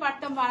আমিও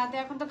পারতাম বানাতে,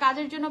 এখন তো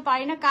কাজের জন্য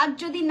পারি না। কাজ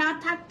যদি না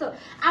থাকতো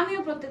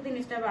আমিও প্রত্যেকদিন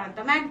ইফতার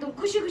বানাতাম একদম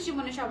খুশি খুশি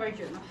মনে সবার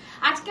জন্য।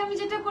 আজকে আমি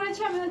যেটা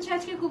করেছি, আমি হচ্ছে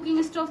আজকে কুকিং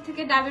স্টোভ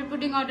থেকে ডাবের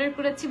পুডিং অর্ডার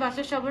করেছি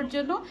বাসার সবার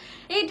জন্য।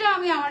 এইটা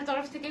আমি আমার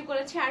তরফ থেকে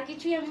করেছি। আর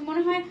কিছুই আমি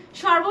মনে হয়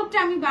সর্বত্র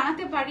আমি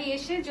বানাতে পারি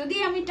এসে, যদি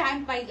আমি টাইম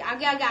পাই,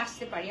 আগে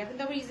আসতে পারি। এখন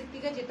তো আবার ইজিক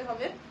থেকে যেতে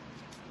হবে।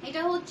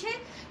 এটা হচ্ছে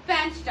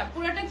প্যান্টটা,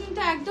 পুরোটা কিন্তু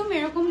একদম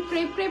এরকম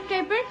ক্রেপ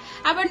টাইপের,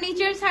 আবার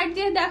নিচের সাইড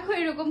দিয়ে দেখো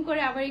এরকম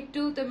করে আবার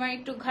একটু তোমার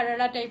একটু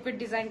ঘাড়ারা টাইপের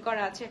ডিজাইন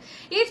করা আছে।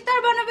 ইফতার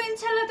বানাবে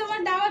ইনশাল্লাহ, তোমার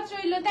দাওয়াত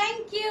রইলো।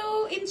 Thank you.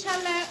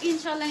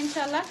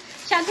 ইনশাল্লাহ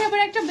সাথে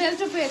আবার একটা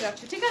বেল্টও পেয়ে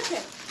যাচ্ছে, ঠিক আছে?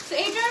 তো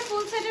এটার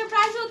ফুল সেটের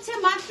প্রাইস হচ্ছে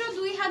মাত্র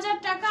 2000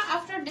 টাকা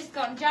আফটার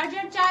ডিসকাউন্ট।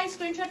 যার চাই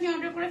স্ক্রিনশট নিয়ে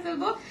অর্ডার করে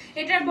ফেলবো।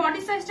 এটার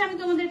বডি সাইজটা আমি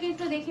তোমাদেরকে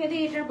একটু দেখিয়ে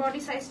দিই। এটার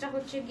বডি সাইজটা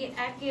হচ্ছে কি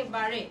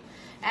একেবারে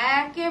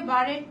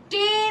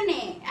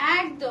টেনে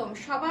একদম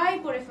সবাই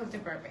পরে ফেলতে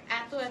পারবে,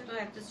 এত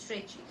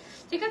স্ট্রেচি,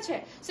 ঠিক আছে?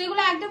 সো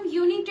এগুলো একদম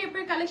ইউনিক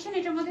টাইপের কালেকশন।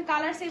 এটার মধ্যে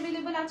কালারস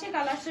अवेलेबल আছে।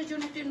 কালারস এর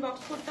জন্য একটু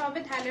ইনবক্স করতে হবে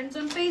থাইল্যান্ড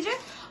জোন পেজে,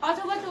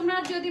 অথবা তোমরা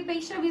যদি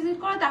পেজটা ভিজিট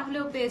করো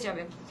তাহলেও পেয়ে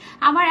যাবে।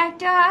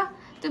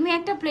 তুমি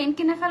একটা প্লেন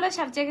কিনে ফেলো,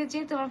 সব জায়গায়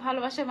যেয়ে তোমার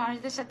ভালোবাসার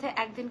মানুষদের সাথে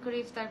একদিন করে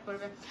ইফতার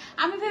করবে।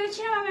 আমি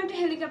ভেবেছিলাম আমি একটা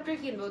হেলিকপ্টার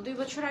কিনবো, 2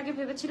 বছর আগে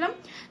ভেবেছিলাম।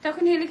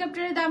 তখন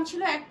হেলিকপ্টারের দাম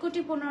ছিল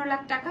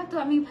 1,15,00,000 টাকা। তো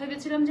আমি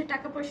ভেবেছিলাম যে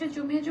টাকা পয়সা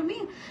জমিয়ে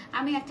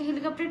আমি একটা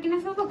হেলিকপ্টার কিনে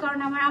ফেলবো, কারণ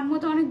আমার আম্মু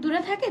তো অনেক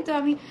দূরে থাকে। তো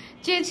আমি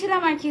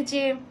চেয়েছিলাম আর কি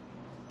যে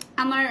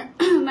আমার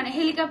মানে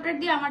হেলিকপ্টার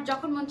দিয়ে আমার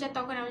যখন মন চায়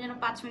তখন আমি যেন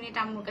 5 মিনিট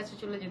আম্মুর কাছে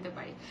চলে যেতে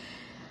পারি।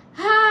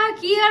 হ্যাঁ,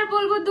 কি আর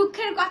বলবো,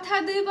 দুঃখের কথা।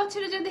 2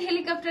 বছরে যদি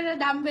হেলিকপ্টারের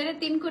দাম বেড়ে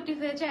 3 কোটি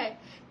হয়ে যায়,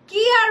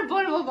 কি আর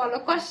বলবো বলো,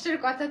 কষ্টের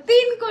কথা।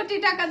 3 কোটি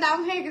টাকা দাম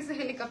হয়ে গেছে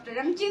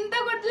হেলিকপ্টার। আমি চিন্তা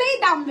করলেই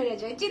দাম বেড়ে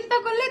যায়, চিন্তা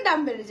করলেই দাম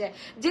বেড়ে যায়।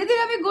 যেদিন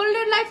আমি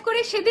গোল্ডের লাইফ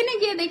করি সেদিনে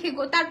গিয়ে দেখি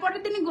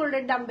তারপরের দিনই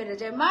গোল্ডের দাম বেড়ে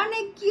যায়। মানে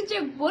কি যে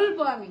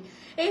বলবো আমি,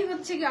 এই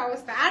হচ্ছে কি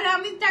অবস্থা। আর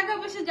আমি টাকা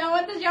পয়সা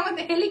জমাতে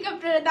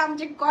হেলিকপ্টারের দাম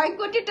যে কয়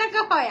কোটি টাকা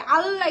হয়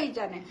আল্লাহই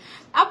জানে।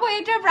 আপু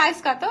এটার প্রাইস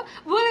কত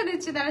বলে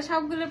দিচ্ছি, তারা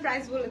সবগুলো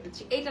প্রাইস বলে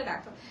দিচ্ছি। এটা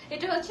দেখো,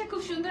 এটা হচ্ছে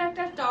খুব সুন্দর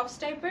একটা টপস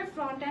টাইপের,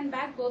 ফ্রন্ট এন্ড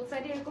ব্যাক বোথ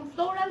সাইডে এরকম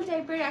ফ্লোরাল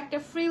টাইপের একটা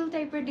ফ্রিল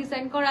টাইপের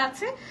ডিজাইন করা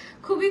আছে।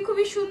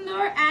 খুবই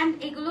সুন্দর। এন্ড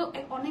এগুলো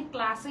অনেক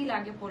ক্লাসি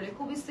লাগে পরে,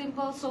 খুবই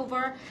simple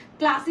sober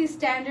classy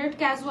standard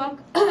casual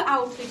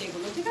outfit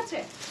এগুলো, ঠিক আছে?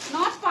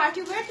 নট পার্টি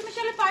ওয়্যার, তুমি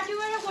চাইলে পার্টি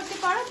ওয়্যারও করতে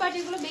পারো, বাট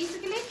এগুলো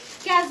বেসিক্যালি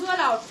ক্যাজুয়াল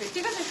আউটফিট,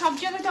 ঠিক আছে? সব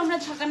জায়গায় তো আমরা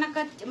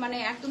ঝাঁকানাকা মানে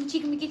একদম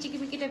চিকমিকি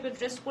টাইপের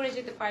ড্রেস পরে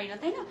যেতে পারি না,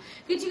 তাই না?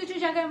 কিছু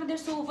জায়গায় আমাদের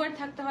সোভার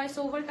থাকতে হয়,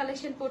 সোভার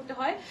কালেকশন করতে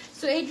হয়।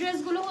 সো এই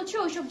ড্রেসগুলো হচ্ছে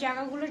ওইসব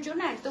জায়গাগুলোর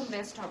জন্য একদম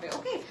বেস্ট হবে।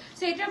 ওকে,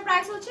 সো এটার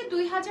প্রাইস হচ্ছে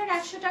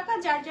 2100 টাকা।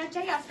 যার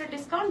চাই আফটার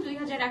ডিসকাউন্ট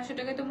 2100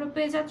 টাকায় তোমরা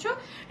পেয়ে যাচ্ছ।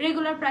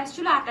 রেগুলার প্রাইস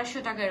ছিল 2800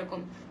 টাকা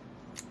এরকম।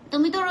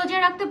 তুমি তো রোজা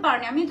রাখতে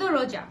পারনি, আমি তো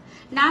রোজা,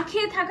 না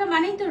খেয়ে থাকা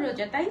মানেই তো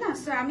রোজা, তাই না?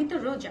 সো আমি তো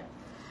রোজা।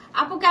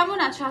 আপু কেমন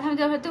আছো?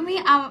 আলহামদুলিল্লাহ। তুমি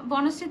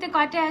বনশ্রীতে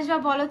কয়টায় আসবা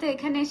বলো তো,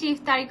 এখানে এসে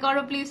ইফতারি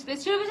করো প্লিজ।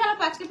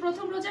 আজকে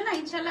প্রথম রোজা না,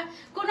 ইনশাল্লাহ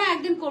কোনো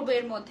একদিন করবো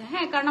এর মধ্যে।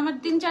 হ্যাঁ, কারণ আমার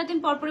 3-4 দিন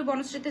পরপরই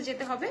বনশ্রীতে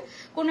যেতে হবে।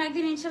 কোনো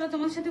একদিন ইনশাল্লাহ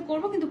তোমার সাথে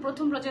করবো, কিন্তু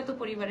প্রথম রোজা তো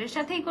পরিবারের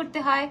সাথেই করতে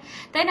হয়,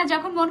 তাই না?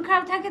 যখন মন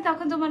খারাপ থাকে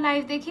তখন তোমার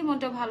লাইভ দেখি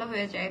মনটা ভালো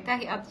হয়ে যায়,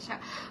 তাই? আচ্ছা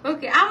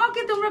ওকে, আমাকে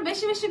তোমরা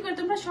বেশি করে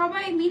তোমরা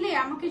সবাই মিলে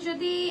আমাকে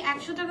যদি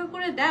 100 টাকা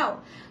করে দাও,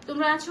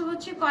 তোমরা আছো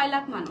হচ্ছে কয়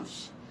লাখ মানুষ?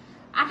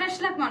 28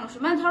 লাখ মানুষ,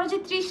 মানে ধরো যে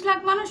 30 লাখ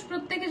মানুষ,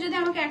 প্রত্যেকে যদি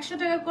আমাকে 100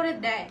 টাকা করে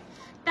দেয়,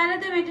 তাহলে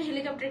তো আমি একটা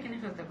হেলিকপ্টার কিনে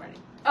ফেলতে পারি।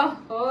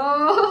 ওহো,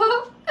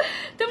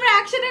 তোমরা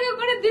 100 টাকা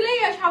করে দিলেই,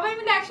 সবাই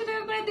মিলে 100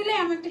 টাকা করে দিলে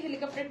চাইলে আমি একটা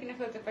হেলিকপ্টার কিনে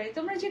ফেলতে পারি।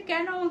 তোমরা যে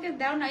কেন আমাকে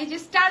দাও না, এই যে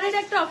স্টারের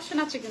একটা অপশন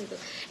আছে, কিন্তু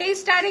এই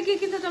স্টারে গিয়ে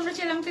কিন্তু তোমরা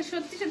চাইলে আমাকে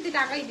সত্যি সত্যি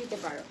টাকাই দিতে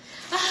পারো,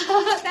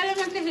 তাহলে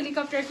আমি একটা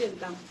হেলিকপ্টার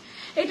কিনতাম।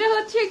 এটা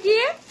হচ্ছে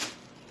গিয়ে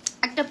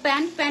একটা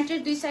প্যান্টের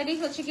দুই সাইডেই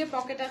হচ্ছে গিয়ে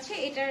পকেট আছে।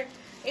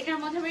 এটার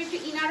মধ্যে আবার একটু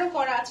ইনারও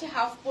করা আছে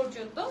হাফ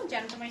পর্যন্ত,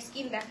 যেন তোমার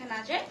স্কিন দেখা না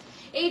যায়।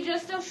 এই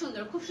ড্রেসটাও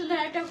সুন্দর, খুব সুন্দর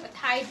একটা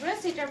থাই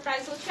ড্রেস। এটার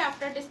প্রাইস হচ্ছে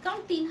আফটার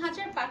ডিসকাউন্ট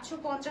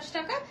 3550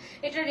 টাকা।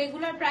 এটা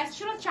রেগুলার প্রাইস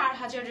ছিল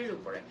 4000-এর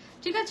উপরে,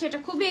 ঠিক আছে। এটা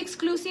খুবই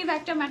এক্সক্লুসিভ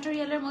একটা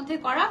ম্যাটেরিয়ালের মধ্যে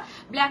করা,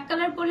 ব্ল্যাক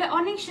কালার পরলে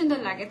অনেক সুন্দর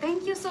লাগে।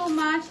 Thank you so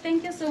much,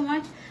 thank you so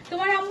much.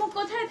 তোমার আম্মু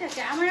কোথায়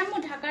থাকে? আমার আম্মু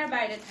ঢাকার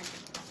বাইরে থাকে,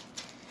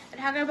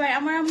 ঢাকার বাইরে।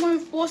 আমার আম্মুর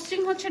পোস্টিং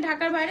হচ্ছে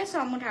ঢাকার বাইরে, সো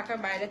আম্মু ঢাকার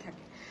বাইরে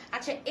থাকে।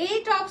 আচ্ছা, এই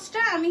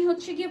টপসটা আমি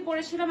হচ্ছে গিয়ে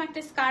পরেছিলাম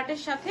একটা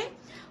স্কার্টের সাথে,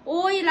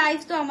 ওই লাইভ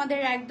তো আমাদের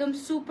একদম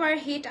সুপার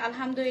হিট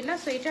আলহামদুলিল্লাহ।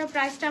 সো এটার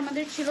প্রাইসটা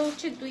আমাদের ছিল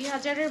হচ্ছে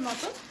 2000-এর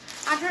মতো,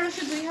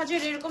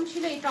 1800-2000 এরকম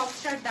ছিল এই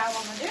টপসটার দাম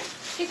আমাদের,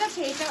 ঠিক আছে।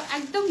 এটা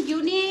একদম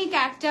ইউনিক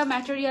একটা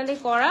ম্যাটেরিয়ালে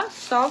করা,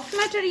 সফট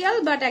ম্যাটেরিয়াল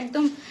বাট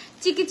একদম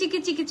চিকি চিকি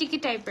চিকি চিকি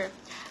টাইপের।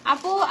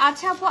 আপু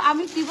আচ্ছা আপু,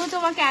 আমি দিব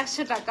তোমাকে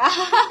 100 টাকা।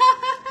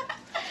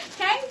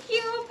 থ্যাংক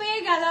ইউ, পেয়ে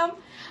গেলাম।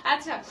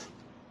 আচ্ছা,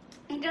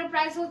 এটার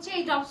প্রাইস হচ্ছে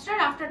এই টপসটার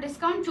আফটার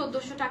ডিসকাউন্ট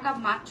 1400 টাকা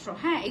মাত্র।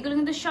 হ্যাঁ, এগুলো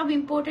কিন্তু সব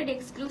imported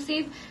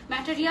exclusive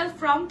material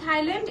from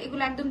Thailand.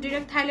 এগুলো একদম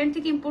ডিরেক্ট থাইল্যান্ড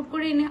থেকে ইম্পোর্ট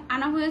করে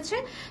আনা হয়েছে।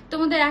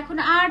 তোমাদের এখন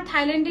আর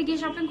থাইল্যান্ডে গিয়ে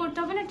শপিং করতে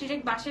হবে না,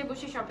 ডিরেক্ট বাসায়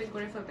বসে শপিং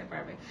করে ফেলতে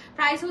পারবে।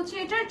 প্রাইস হচ্ছে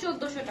এটার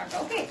 1400 টাকা।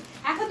 ওকে,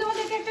 এখন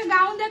তোমাদেরকে একটা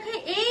গাউন দেখাই।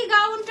 এই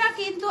গাউনটা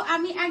কিন্তু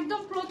আমি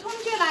একদম প্রথম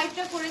যে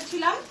লাইভটা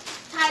করেছিলাম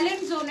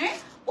থাইল্যান্ড জোনের,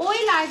 ওই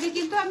লাইভে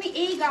কিন্তু আমি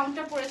এই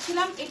গাউনটা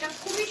পরেছিলাম। এটা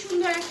খুবই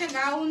সুন্দর একটা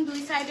গাউন, দুই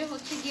সাইডে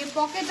হচ্ছে গিয়ে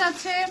পকেট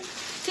আছে,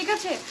 ঠিক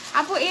আছে।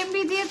 আপু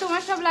এমবি দিয়ে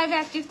তোমার সব লাইভে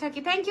অ্যাক্টিভ থাকি।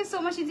 Thank you so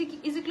much.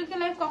 ইজিক্লুকে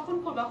live কখন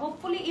করবা?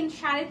 হোপফুলি ইন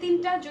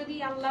 3:30 যদি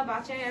আল্লাহ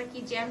বাঁচায় আর কি,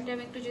 জ্যাম ট্যাম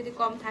একটু যদি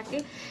কম থাকে।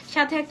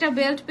 সাথে একটা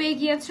বেল্ট পেয়ে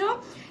গিয়েছো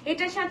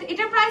এটার সাথে।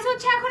 এটার প্রাইস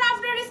হচ্ছে এখন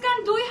আফটার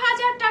ডিসকাউন্ট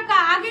 2000 টাকা।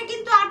 আগে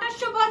কিন্তু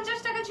 2850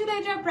 টাকা ছিল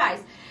এটার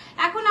প্রাইস,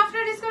 এখন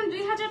আফটার ডিসকাউন্ট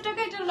 2000 টাকা।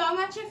 এটা লং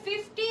আছে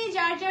 50,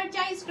 যার যার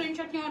চাই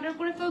স্ক্রিনশট নিয়ে অর্ডার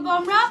করে ফেলবো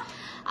আমরা।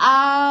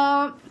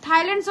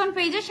 থাইল্যান্ড জোন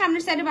পেজের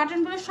সামনের সাইডে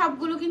বাটনগুলো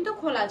সবগুলো কিন্তু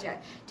খোলা যায়,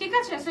 ঠিক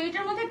আছে। সো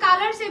এটার মধ্যে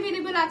কালারস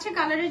अवेलेबल আছে,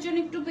 কালারের জন্য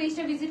একটু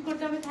পেজটা ভিজিট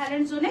করতে হবে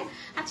থাইল্যান্ড জোনে।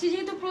 আচ্ছা,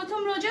 যেহেতু প্রথম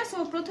রোজা, সো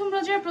প্রথম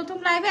রোজার প্রথম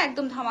লাইভে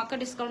একদম ধামাকা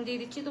ডিসকাউন্ট দিয়ে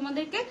দিচ্ছি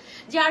তোমাদেরকে।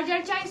 যার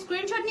যার চাই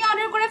স্ক্রিনশট নিয়ে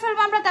অর্ডার করে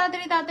ফেলবো আমরা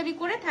তাড়াতাড়ি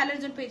করে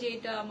থাইল্যান্ড জোন পেজে।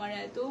 এটা আমার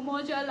এত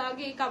মজা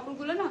লাগে, এই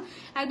কাপড়গুলো না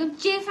একদম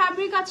চে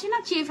ফ্যাব্রিক আছে না,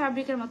 চে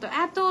ফ্যাব্রিকের মতো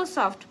এত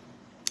সফট।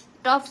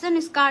 টপস এন্ড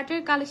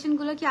স্কার্টের কালেকশন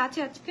গুলো কি আছে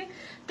আজকে?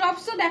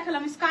 টপসও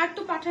দেখালাম, স্কার্ট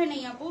তো পাঠায়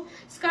নেই আপু।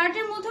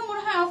 স্কার্টের মধ্যে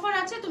মনে হয় অফার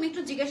আছে, তুমি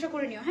একটু জিজ্ঞাসা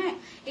করে নিও। হ্যাঁ,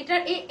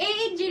 এটার এই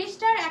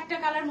জিনিসটার একটা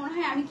কালার মনে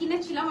হয় আমি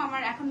কিনেছিলাম,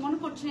 আমার এখন মনে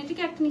পড়ছে না,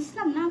 এটাকে একটা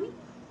নিছিলাম না আমি,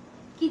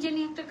 কি জানি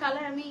একটা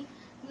কালার আমি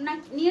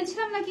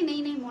নিয়েছিলাম নাকি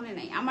নেই মনে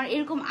নাই আমার,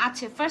 এরকম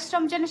আছে। ফার্স্ট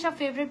রমজানের সব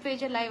ফেভারিট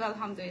পেজের লাইভ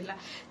আলহামদুলিল্লাহ।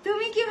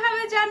 তুমি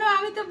কিভাবে জানো?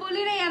 আমি তো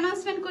বলি নাই,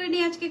 অ্যানাউন্সমেন্ট করিনি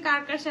আজকে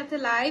কার কার সাথে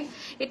লাইভ।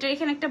 এটার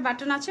এখানে একটা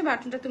বাটন আছে,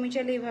 বাটনটা তুমি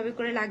চাইলে এইভাবে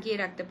করে লাগিয়ে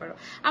রাখতে পারো।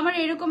 আমার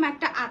এরকম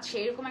একটা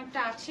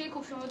আছে,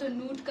 খুব সম্ভবত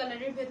নুড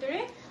কালারের ভেতরে,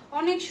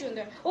 অনেক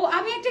সুন্দর। ও,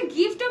 আমি একটা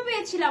গিফটও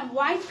পেয়েছিলাম,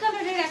 হোয়াইট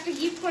কালারের একটা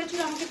গিফট করেছিল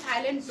আমাকে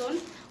থাইল্যান্ড জোন,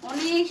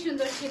 অনেক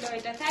সুন্দর ছিল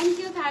এটা। থ্যাংক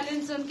ইউ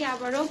থাইল্যান্ড জোনকে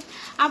আবারও।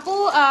 আপু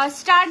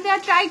স্টার দেওয়া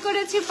ট্রাই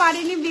করেছি,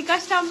 পারিনি।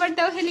 বিকাশ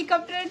নাম্বারটাও,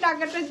 হেলিকপ্টারের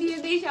টাকাটা দিয়ে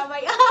দিই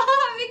সবাই।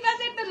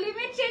 বিকাশের তো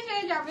লিমিট শেষ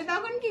হয়ে যাবে,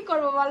 তখন কি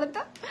করবো বলো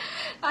তো।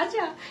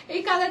 আচ্ছা,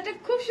 এই কালারটা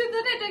খুব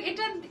সুন্দর।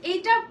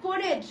 এটা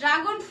পরে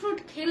ড্রাগন ফ্রুট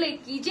খেলে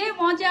কি যে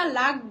মজা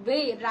লাগবে,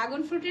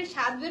 ড্রাগন ফ্রুটের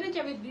স্বাদ বেড়ে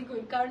যাবে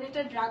দ্বিগুণ, কারণ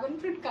এটা ড্রাগন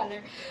ফ্রুট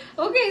কালার।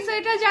 ওকে, সো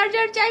এটা যার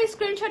যার চাই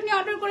স্ক্রিনশট নিয়ে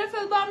অর্ডার করে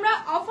ফেলবো আমরা।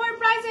 অফার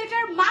প্রাইস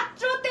এটার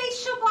মাত্র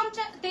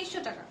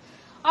 2300 টাকা।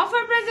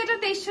 অফার প্রাইস এটা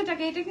 2300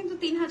 টাকা। এটা কিন্তু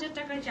 3000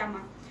 টাকার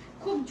জামা,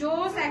 খুব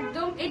জোস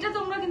একদম। এটা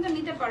তোমরা কিন্তু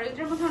নিতে পারো,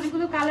 এটার মধ্যে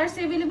অনেকগুলো কালারস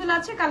अवेलेबल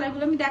আছে।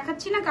 কালারগুলো আমি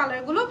দেখাচ্ছি না,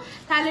 কালারগুলো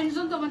থাইল্যান্ড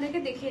জোন তোমাদেরকে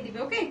দেখিয়ে দিবে।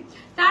 ওকে,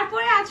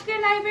 তারপরে আজকের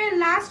লাইভের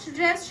লাস্ট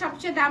ড্রেস,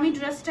 সবচেয়ে দামি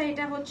ড্রেসটা,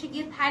 এটা হচ্ছে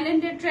গিয়ে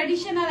থাইল্যান্ডের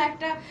ট্র্যাডিশনাল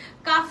একটা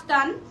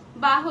কাফতান,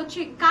 বা হচ্ছে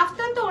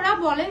কাফতান তো ওরা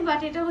বলে,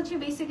 বাট এটা হচ্ছে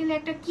বেসিক্যালি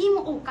একটা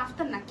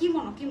কাফতান না,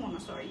 কিমোনো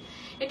সরি।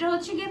 এটা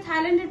হচ্ছে গিয়ে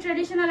থাইল্যান্ডের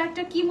ট্র্যাডিশনাল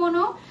একটা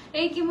কিমোনো।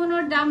 এই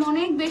কিমোনোর দাম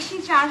অনেক বেশি,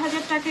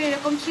 4000 টাকা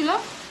এরকম ছিল।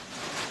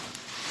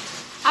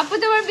 আপু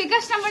তোমার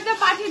বিকাশ নাম্বারটা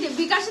পাঠিয়ে দে,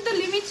 বিকাশে তো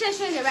লিমিট শেষ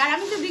হয়ে যাবে। আর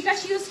আমি তো বিকাশ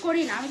ইউজ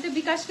করি না, আমি তো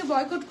বিকাশকে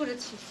বয়কট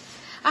করেছি।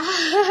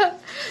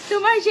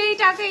 তোমার যেই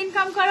টাকা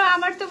ইনকাম করো,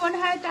 আমার তো মনে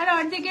হয় তার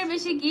অর্ধেকের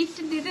বেশি গিফট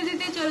দিতে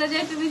দিতে চলে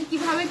যায়। তুমি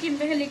কিভাবে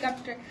কিনবে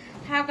হেলিকপ্টার?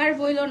 থাকার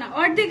বইলো না,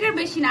 অর্ধেকের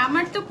বেশি না।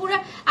 আমার তো পুরো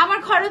আমার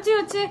খরচই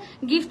হচ্ছে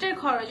গিফটের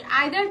খরচ।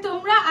 আইদার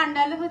তোমরা, আর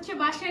নাহলে হচ্ছে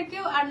বাসার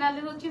কেউ, আর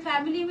নাহলে হচ্ছে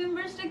ফ্যামিলি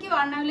মেম্বার্সরা কেউ,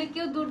 আর নাহলে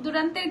কেউ দূর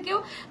দূরান্তের কেউ।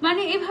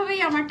 মানে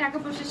এভাবেই আমার টাকা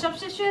পয়সা সব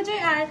শেষ হয়ে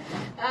যায়। আর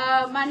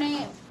মানে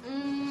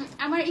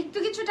আমার একটু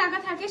কিছু টাকা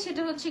থাকে,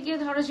 সেটা হচ্ছে গিয়ে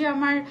ধরো যে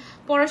আমার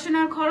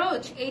পড়াশোনার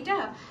খরচ এইটা,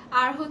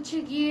 আর হচ্ছে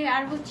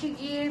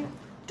গিয়ে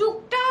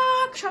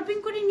টুকটাক শপিং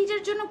করি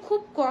নিজের জন্য,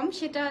 খুব কম,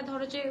 সেটা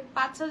ধরো যে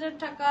 5,000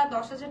 টাকা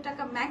 10,000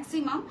 টাকা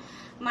ম্যাক্সিমাম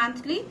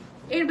মান্থলি,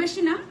 এর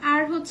বেশি না।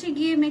 আর হচ্ছে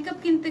গিয়ে মেকআপ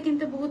কিনতে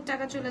কিনতে বহুত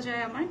টাকা চলে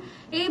যায় আমার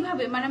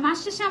এইভাবে, মানে মাস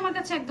শেষে আমার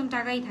কাছে একদম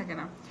টাকাই থাকে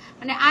না,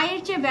 মানে আয়ের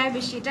চেয়ে ব্যয়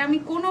বেশি। এটা আমি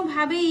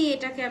কোনোভাবেই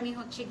এটাকে আমি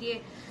হচ্ছে গিয়ে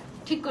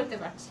ঠিক করতে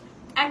পারছি না।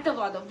 একদম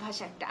অভ্যাস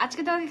একটা।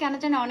 আজকে তোমাকে কেন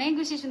জানি অনেক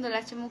বেশি সুন্দর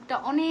লাগছে, মুখটা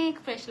অনেক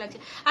ফ্রেশ লাগছে।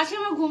 আজকে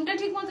আমার ঘুমটা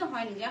ঠিক মতো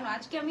হয়নি জানো,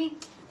 আজকে আমি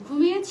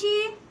ঘুমিয়েছি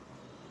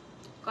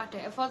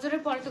কটায়,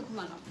 ফজরের পরে তো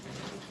ঘুমানো,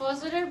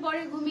 ফজরের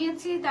পরে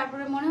ঘুমিয়েছি,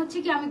 তারপরে মনে হচ্ছে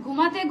কি আমি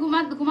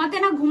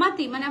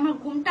ঘুমাতেই মানে আমার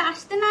ঘুমটা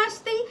আসতে না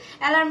আসতেই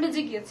অ্যালার্ম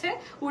বেজে গিয়েছে,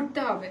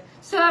 উঠতে হবে।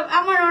 সো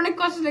আমার অনেক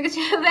কষ্ট লেগেছে।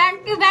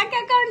 ব্যাংক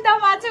অ্যাকাউন্ট দাও,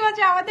 মাঝে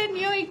মাঝে আমাদের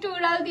নিয়েও একটু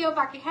উড়াল দিও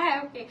পাখি। হ্যাঁ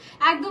ওকে,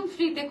 একদম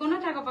ফ্রিতে, কোনো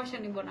টাকা পয়সা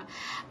নিব না।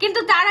 কিন্তু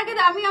তার আগে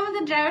আমি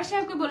আমাদের ড্রাইভার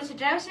সাহেবকে বলেছি,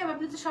 ড্রাইভার সাহেব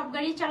আপনি তো সব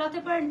গাড়ি চালাতে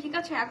পারেন, ঠিক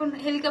আছে, এখন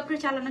হেলিকপ্টার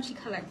চালানো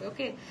শিখা লাগবে।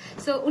 ওকে,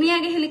 সো উনি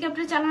আগে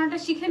হেলিকপ্টার চালানোটা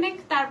শিখে নেক,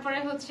 তারপরে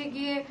হচ্ছে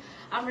গিয়ে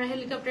আমরা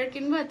হেলিকপ্টার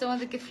কিনবো,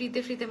 তোমাদেরকে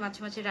ফ্রিতে মাঝে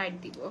মাঝে রাইড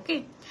দিব। ওকে,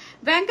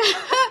 ব্যাংক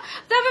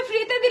তবে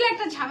ফ্রিতে দিলে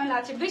একটা ঝামেলা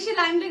আছে, বেশি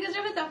লাইন লেগে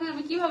যাবে, তখন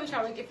আমি কিভাবে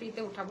সবাইকে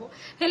ফ্রিতে উঠাবো?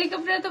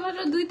 হেলিকপ্টারে তো মাত্র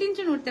 2-3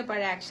 জন উঠতে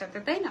পারে একসাথে,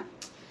 তাই না?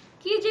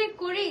 কি যে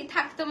করি,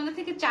 থাক তোমাদের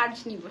থেকে চার্জ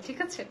নিব, ঠিক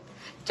আছে?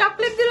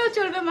 চকলেট দিলেও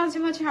চলবে মাঝে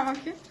মাঝে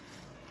আমাকে।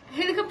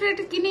 হেলিকপ্টার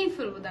একটা কিনেই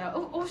ফেলবো, দাঁড়া।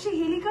 অবশ্যই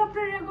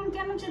হেলিকপ্টার এখন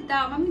কেন যে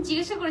দাম, আমি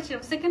জিজ্ঞাসা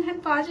করেছিলাম সেকেন্ড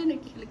হ্যান্ড পাওয়া যায়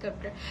নাকি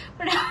হেলিকপ্টার,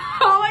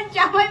 আমার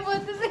জামাই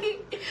বলতেছে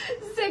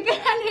সেকেন্ড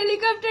হ্যান্ড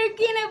হেলিকপ্টার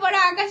কিনে পরে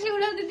আকাশে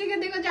উড়াতে থেকে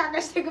দেখো যে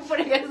আকাশ থেকে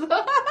পড়ে গেছো,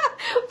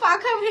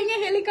 পাখা ভেঙে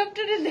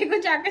হেলিকপ্টারে দেখো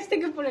যে আকাশ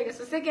থেকে পড়ে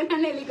গেছে, সেকেন্ড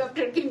হ্যান্ড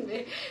হেলিকপ্টার কিনবে।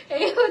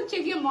 এই হচ্ছে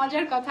কি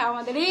মজার কথা,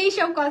 আমাদের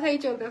এইসব কথাই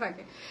চলতে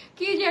থাকে,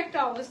 কি যে একটা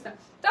অবস্থা।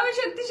 তবে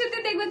সত্যি সত্যি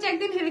দেখবো যে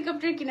একদিন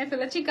হেলিকপ্টার কিনে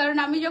ফেলেছি, কারণ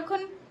আমি যখন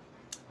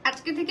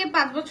আজকে থেকে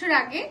 5 বছর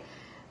আগে,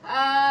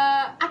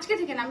 আজকে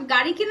থেকে না, আমি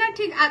গাড়ি কেনার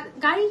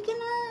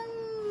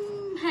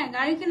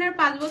গাড়ি কেনার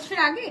 5 বছর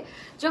আগে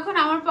যখন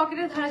আমার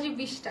পকেটে ধরা যে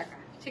 20 টাকা,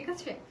 ঠিক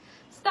আছে,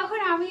 তখন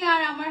আমি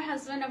আর আমার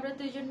হাজবেন্ড আমরা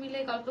 2 জন মিলে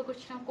গল্প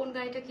করছিলাম কোন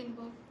গাড়িটা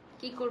কিনবো,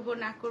 কি করব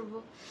না করব,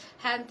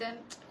 হ্যাঁ দেন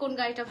কোন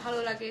গাড়িটা ভালো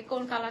লাগে,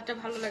 কোন কালারটা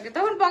ভালো লাগে।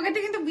 তখন পকেটে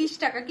কিন্তু 20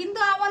 টাকা, কিন্তু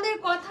আমাদের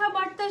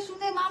কথাবার্তা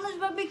শুনে মানুষ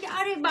ভাববে কি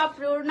আরে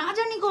বাপরে ওর না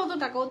জানি কত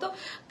টাকা, ও তো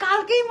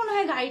কালকেই মনে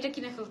হয় গাড়িটা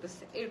কিনে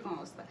ফেলতেছে, এরকম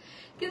অবস্থা।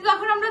 কিন্তু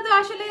তখন আমরা তো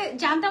আসলে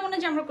জানতাম না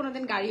যে আমরা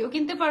কোনোদিন গাড়িও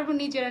কিনতে পারবো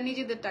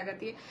নিজেদের টাকা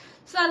দিয়ে।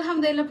 সো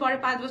আলহামদুলিল্লাহ পরে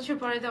 5 বছর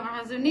পরে তো আমার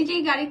হাজবেন্ড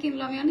নিজেই গাড়ি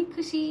কিনলো, আমি অনেক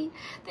খুশি।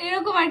 তো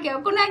এরকম আর কি,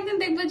 কোনো একদিন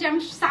দেখবো যে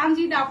আমি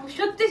সানজিদা আপু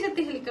সত্যি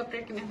সত্যি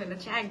হেলিকপ্টার কিনে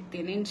ফেলেছি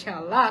একদিন,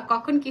 ইনশাআল্লাহ।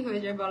 কখন কি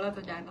হয়ে যায় বলা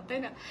তো যায় না, তাই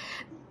না?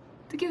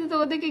 কিন্তু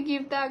তোমাদেরকে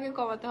গিফটটা আগে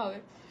কমাতে হবে।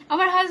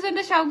 আমার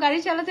হাজবেন্ডের সব গাড়ি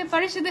চালাতে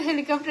পারে, শুধু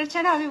হেলিকপ্টার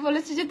ছাড়া। আমি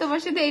বলেছি যে তোমার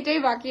শুধু এটাই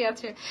বাকি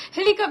আছে,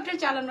 হেলিকপ্টার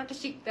চালানোটা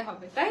শিখতে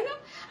হবে, তাই না?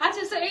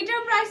 আচ্ছা, সো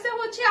এটার প্রাইসটা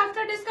হচ্ছে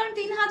আফটার ডিসকাউন্ট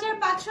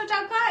 3,500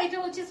 টাকা। এটা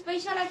হচ্ছে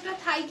স্পেশাল একটা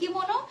থাই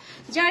কিমোনো,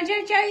 যার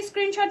চাই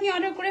স্ক্রিনশট নিয়ে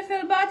অর্ডার করে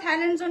ফেলবা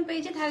থাইল্যান্ড জোন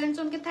পেজে। থাইল্যান্ড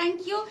জোনকে থ্যাংক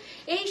ইউ,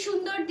 এই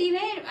সুন্দর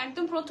দিনে,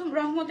 একদম প্রথম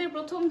রহমতের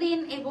প্রথম দিন,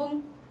 এবং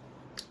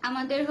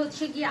আমাদের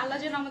হচ্ছে গিয়ে আল্লাহ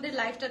যেন আমাদের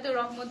লাইফটাতে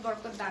রহমত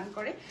বরকত দান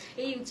করে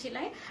এই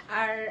উছিলায়।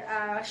 আর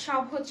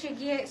সব হচ্ছে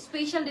গিয়ে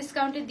স্পেশাল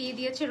ডিসকাউন্টে দিয়ে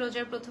দিয়েছে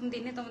রোজার প্রথম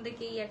দিনে,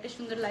 তোমাদেরকে এই একটা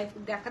সুন্দর লাইফ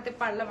দেখাতে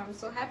পারলাম। আমি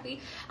সো হ্যাপি।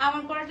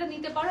 আমার পড়াটা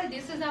নিতে পারো,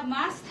 this is a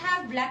must have,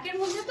 ব্ল্যাকের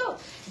মধ্যে, তো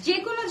যে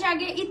কোনো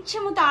জায়গায় ইচ্ছে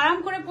মতো আরাম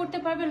করে পড়তে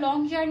পারবে, লং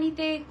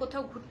জার্নিতে,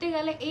 কোথাও ঘুরতে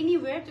গেলে,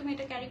 এনিওয়্যার তুমি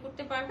এটা ক্যারি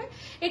করতে পারবে।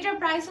 এটার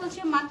প্রাইস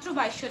হচ্ছে মাত্র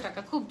 2200 টাকা।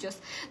 খুব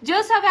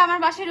জোস হবে। আমার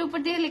বাসার উপর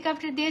দিয়ে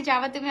হেলিকপ্টার দিয়ে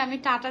যাওয়া, তুমি আমি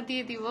টাটা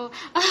দিয়ে দিব।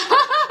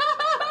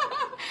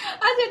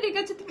 আচ্ছা ঠিক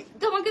আছে,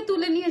 তোমাকে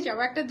তুলে নিয়ে যাবো,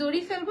 একটা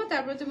দড়ি ফেলবো,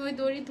 তারপর তুমি ওই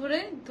দড়ি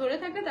ধরে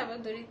থাকবে, তারপর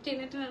দড়ি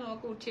টেনে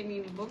তোমাকে উঠিয়ে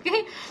নিয়ে নিবো। ওকে,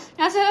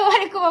 আসসালামু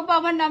আলাইকুম আপু,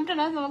 আমার নামটা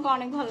না তোমাকে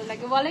অনেক ভালো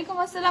লাগে। ওয়ালাইকুম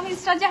আসসালাম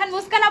ইসরা জাহান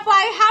মুস্কান আপু।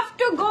 আই হ্যাভ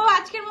টু গো,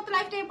 আজকের মতো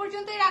লাইভটা এই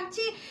পর্যন্তই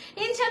রাখছি।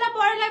 ইনশাআল্লাহ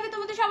পরের লাইভে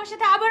তোমাদের সবার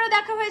সাথে আবারও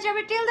দেখা হয়ে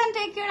যাবে। টিল দেন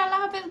টেক কেয়ার, আল্লাহ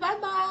হাফেজ, বাই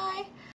বাই।